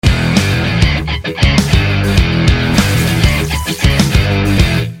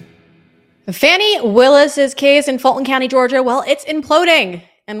Fannie Willis's case in Fulton County, Georgia, well, it's imploding.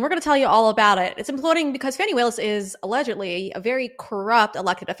 And we're going to tell you all about it. It's imploding because Fannie Willis is allegedly a very corrupt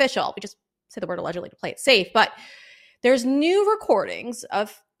elected official. We just say the word allegedly to play it safe. But there's new recordings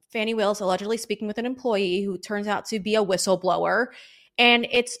of Fannie Willis allegedly speaking with an employee who turns out to be a whistleblower. And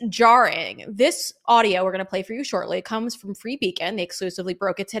it's jarring. This audio we're going to play for you shortly comes from Free Beacon. They exclusively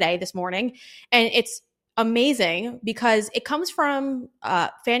broke it this morning. And it's amazing because it comes from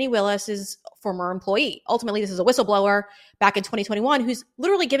Fannie Willis's former employee. Ultimately, this is a whistleblower back in 2021 who's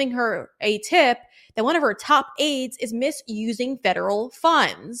literally giving her a tip that one of her top aides is misusing federal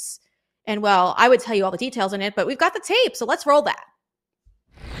funds. And well, I would tell you all the details in it, but we've got the tape, so let's roll that.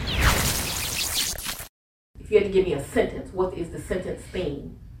 If you had to give me a sentence, what is the sentence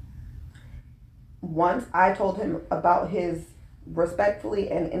theme? Once I told him about his, respectfully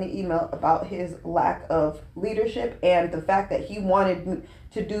and in an email, about his lack of leadership and the fact that he wanted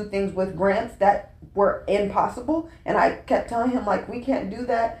to do things with grants that were impossible. And I kept telling him, like, we can't do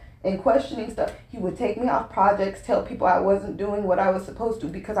that, and questioning stuff. He would take me off projects, tell people I wasn't doing what I was supposed to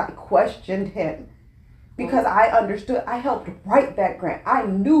because I questioned him. Because I understood, I helped write that grant. I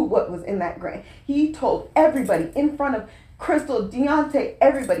knew what was in that grant. He told everybody in front of Crystal, Deontay,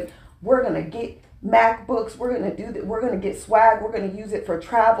 everybody, we're going to get MacBooks, we're going to do that, we're going to get swag, we're going to use it for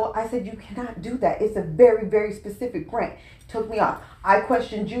travel. I said, you cannot do that. It's a very, very specific grant. Took me off. I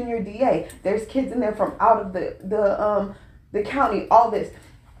questioned Junior DA. There's kids in there from out of the county, all this.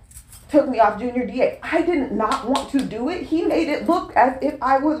 Took me off Junior DA. I did not want to do it. He made it look as if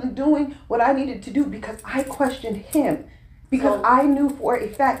I wasn't doing what I needed to do because I questioned him. Because I knew for a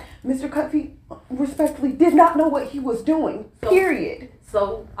fact Mr. Cuffey respectfully did not know what he was doing, period.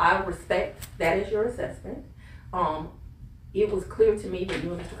 So I respect that is your assessment. It was clear to me that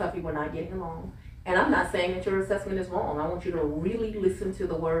you and Mr. Cuffey were not getting along. And I'm not saying that your assessment is wrong. I want you to really listen to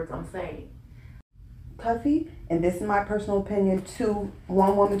the words I'm saying. Cuffey, and this is my personal opinion, to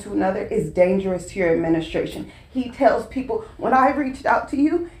one woman to another, is dangerous to your administration. He tells people, when I reached out to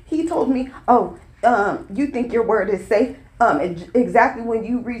you, he told me, you think your word is safe? Exactly when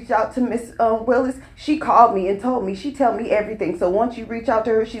you reached out to Miss Willis, she called me and told me, she tell me everything. So once you reach out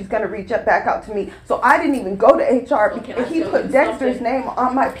to her, she's going to reach back out to me. So I didn't even go to HR. And he put Dexter's name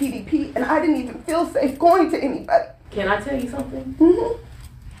on my PDP, and I didn't even feel safe going to anybody. Can I tell you something? Mm-hmm.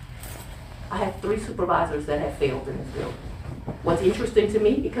 I have 3 supervisors that have failed in this building. What's interesting to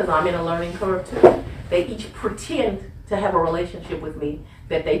me, because I'm in a learning curve too, they each pretend to have a relationship with me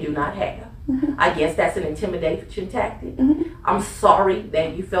that they do not have. Mm-hmm. I guess that's an intimidation tactic. Mm-hmm. I'm sorry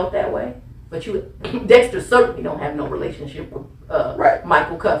that you felt that way, but Dexter certainly don't have no relationship with right.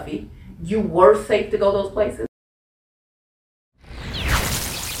 Michael Cuffey. You were safe to go those places.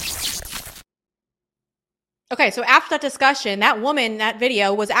 Okay, so after that discussion, that woman, that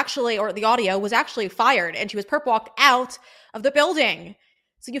video was actually, or the audio was actually fired, and she was perp walked out of the building.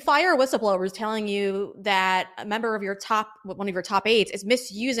 So you fire a whistleblower who's telling you that a member of one of your top aides is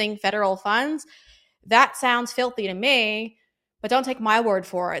misusing federal funds. That sounds filthy to me, but don't take my word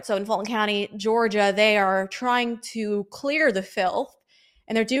for it. So in Fulton County, Georgia, they are trying to clear the filth,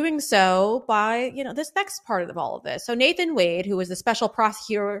 and they're doing so by, this next part of all of this. So Nathan Wade, who was the special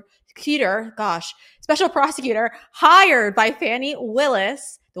prosecutor hired by Fannie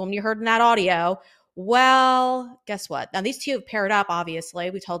Willis, the woman you heard in that audio. Well, guess what? Now, these two have paired up, obviously.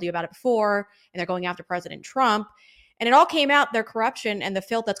 We told you about it before, and they're going after President Trump. And it all came out, their corruption and the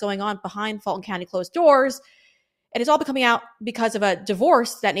filth that's going on behind Fulton County closed doors. And it's all been coming out because of a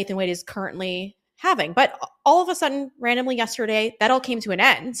divorce that Nathan Wade is currently having. But all of a sudden, randomly yesterday, that all came to an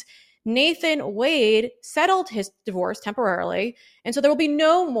end. Nathan Wade settled his divorce temporarily, and so there will be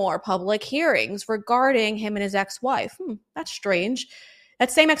no more public hearings regarding him and his ex-wife. That's strange. That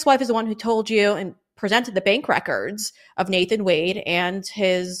same ex-wife is the one who told you and presented the bank records of Nathan Wade and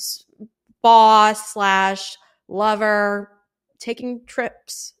his boss/lover taking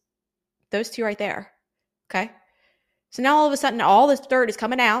trips. Those two right there. Okay? So now all of a sudden, all this dirt is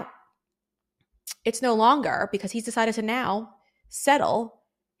coming out. It's no longer because he's decided to now settle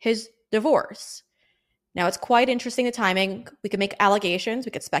his divorce. Now, it's quite interesting, the timing. We could make allegations,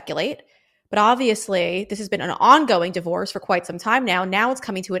 we could speculate, but obviously this has been an ongoing divorce for quite some time now. Now it's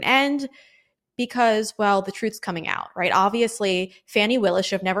coming to an end because, well, the truth's coming out, right? Obviously, Fannie Willis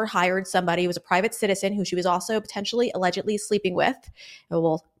should have never hired somebody who was a private citizen who she was also potentially allegedly sleeping with. And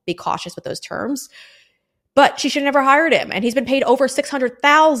we'll be cautious with those terms. But she should have never hired him. And he's been paid over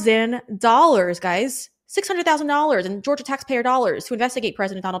 $600,000, guys. $600,000 in Georgia taxpayer dollars to investigate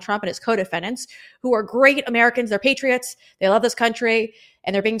President Donald Trump and his co-defendants, who are great Americans. They're patriots. They love this country.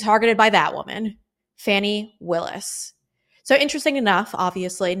 And they're being targeted by that woman, Fannie Willis. So interesting enough,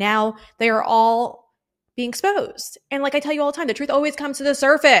 obviously, now they are all being exposed. And like I tell you all the time, the truth always comes to the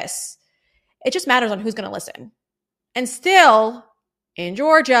surface. It just matters on who's going to listen. And still, in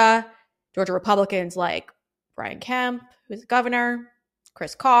Georgia Republicans like Brian Kemp, who's the governor,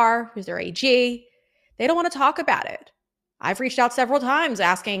 Chris Carr, who's their AG, they don't want to talk about it. I've reached out several times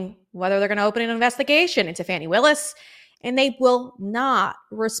asking whether they're going to open an investigation into Fani Willis, and they will not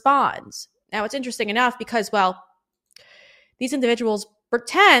respond. Now, it's interesting enough because, well, these individuals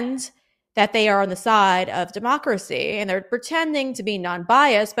pretend that they are on the side of democracy and they're pretending to be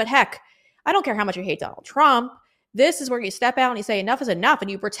non-biased, but heck, I don't care how much you hate Donald Trump. This is where you step out and you say enough is enough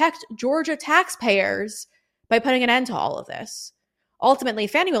and you protect Georgia taxpayers by putting an end to all of this. Ultimately,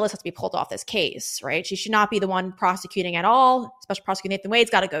 Fani Willis has to be pulled off this case, right? She should not be the one prosecuting at all. Special prosecutor Nathan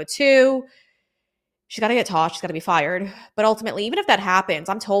Wade's got to go too. She's got to get tossed. She's got to be fired. But ultimately, even if that happens,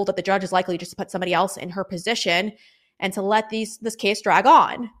 I'm told that the judge is likely just to put somebody else in her position and to let this case drag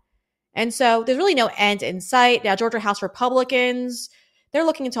on. And so there's really no end in sight. Now, Georgia House Republicans, they're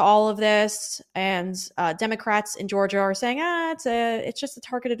looking into all of this, and Democrats in Georgia are saying, it's just a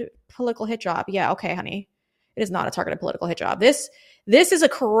targeted political hit job. Yeah, okay, honey. It is not a targeted political hit job. This is a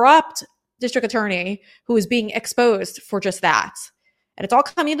corrupt district attorney who is being exposed for just that. And it's all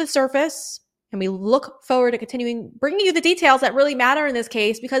coming to the surface, and we look forward to continuing bringing you the details that really matter in this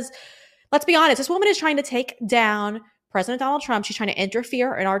case because, let's be honest, this woman is trying to take down President Donald Trump. She's trying to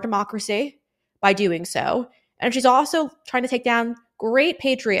interfere in our democracy by doing so. And she's also trying to take down great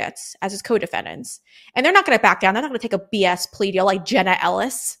patriots as his co-defendants. And they're not going to back down. They're not going to take a BS plea deal like Jenna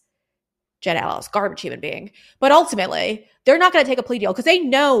Ellis. Jenna Ellis, garbage human being. But ultimately, they're not going to take a plea deal because they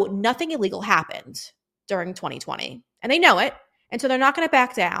know nothing illegal happened during 2020. And they know it. And so they're not going to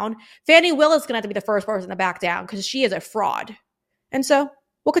back down. Fani Willis is going to have to be the first person to back down because she is a fraud. And so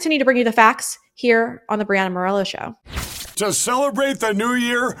we'll continue to bring you the facts here on the Breanna Morello Show. To celebrate the new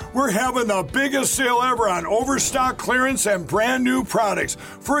year, we're having the biggest sale ever on overstock clearance and brand new products.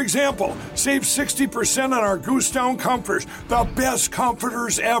 For example, save 60% on our Goose Down comforters, the best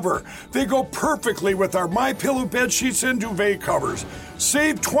comforters ever. They go perfectly with our MyPillow bed sheets and duvet covers.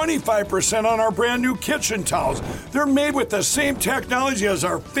 Save 25% on our brand new kitchen towels. They're made with the same technology as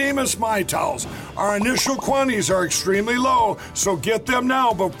our famous My Towels. Our initial quantities are extremely low, so get them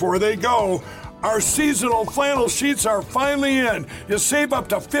now before they go. Our seasonal flannel sheets are finally in. You save up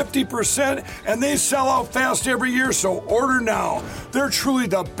to 50% and they sell out fast every year, so order now. They're truly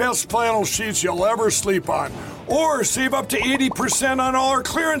the best flannel sheets you'll ever sleep on. Or save up to 80% on all our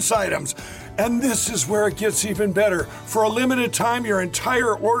clearance items. And this is where it gets even better. For a limited time, your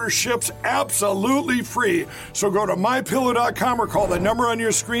entire order ships absolutely free. So go to MyPillow.com or call the number on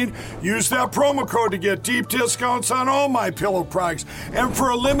your screen. Use that promo code to get deep discounts on all MyPillow products. And for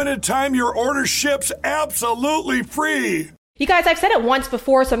a limited time, your order ships absolutely free. You guys, I've said it once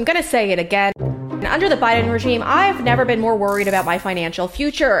before, so I'm going to say it again. Under the Biden regime, I've never been more worried about my financial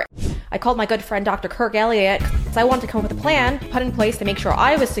future. I called my good friend Dr. Kirk Elliott because I wanted to come up with a plan put in place to make sure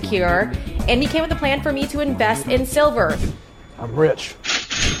I was secure, and he came with a plan for me to invest in silver. I'm rich.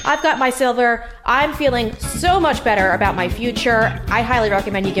 I've got my silver. I'm feeling so much better about my future. I highly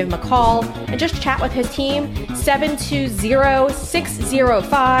recommend you give him a call and just chat with his team,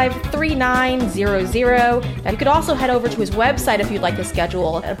 720-605-3900. Now, you could also head over to his website if you'd like to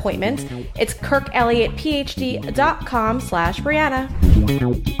schedule an appointment. It's kirkelliottphd.com/Breanna.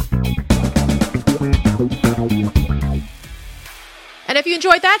 And if you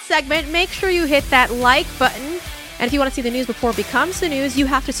enjoyed that segment, make sure you hit that like button. And if you want to see the news before it becomes the news, you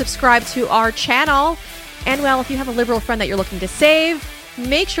have to subscribe to our channel. And well, if you have a liberal friend that you're looking to save,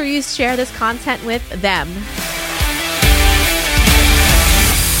 make sure you share this content with them.